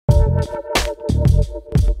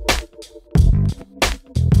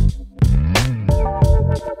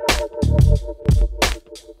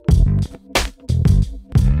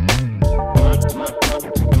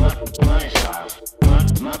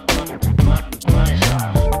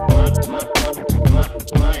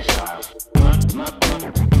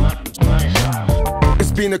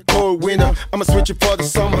It's been a cold winter, I'ma switch it for the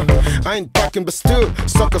summer. I ain't packing but still,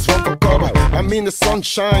 suckers run for cover. I'm in the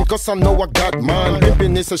sunshine, cause I know I got mine.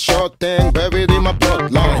 Pimping is a short thing, buried in my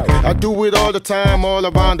bloodline. I do it all the time, all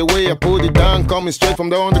around the way I put it down. Coming straight from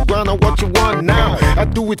the underground, now what you want now? I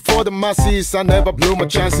do it for the masses, I never blew my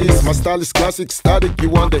chances. My style is classic, static, you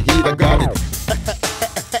want the heat, I got it.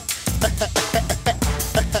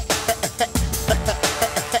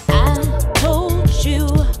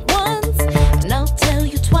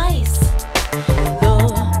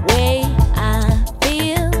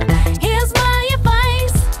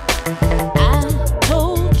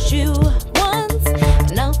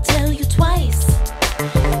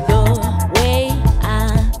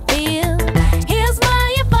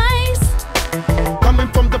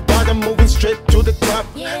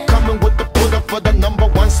 Coming with the put up for the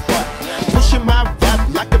 #1 spot. Pushing my rap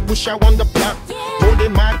like a pusher on the block.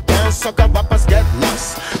 Holding my down, sucker rappers get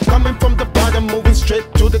lost. Coming from the bottom, moving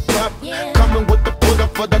straight to the top. Coming with the put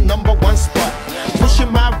up for the #1 spot.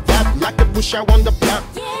 Pushing my rap like a pusher on the block.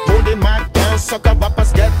 Holding my down, sucker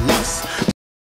rappers get lost.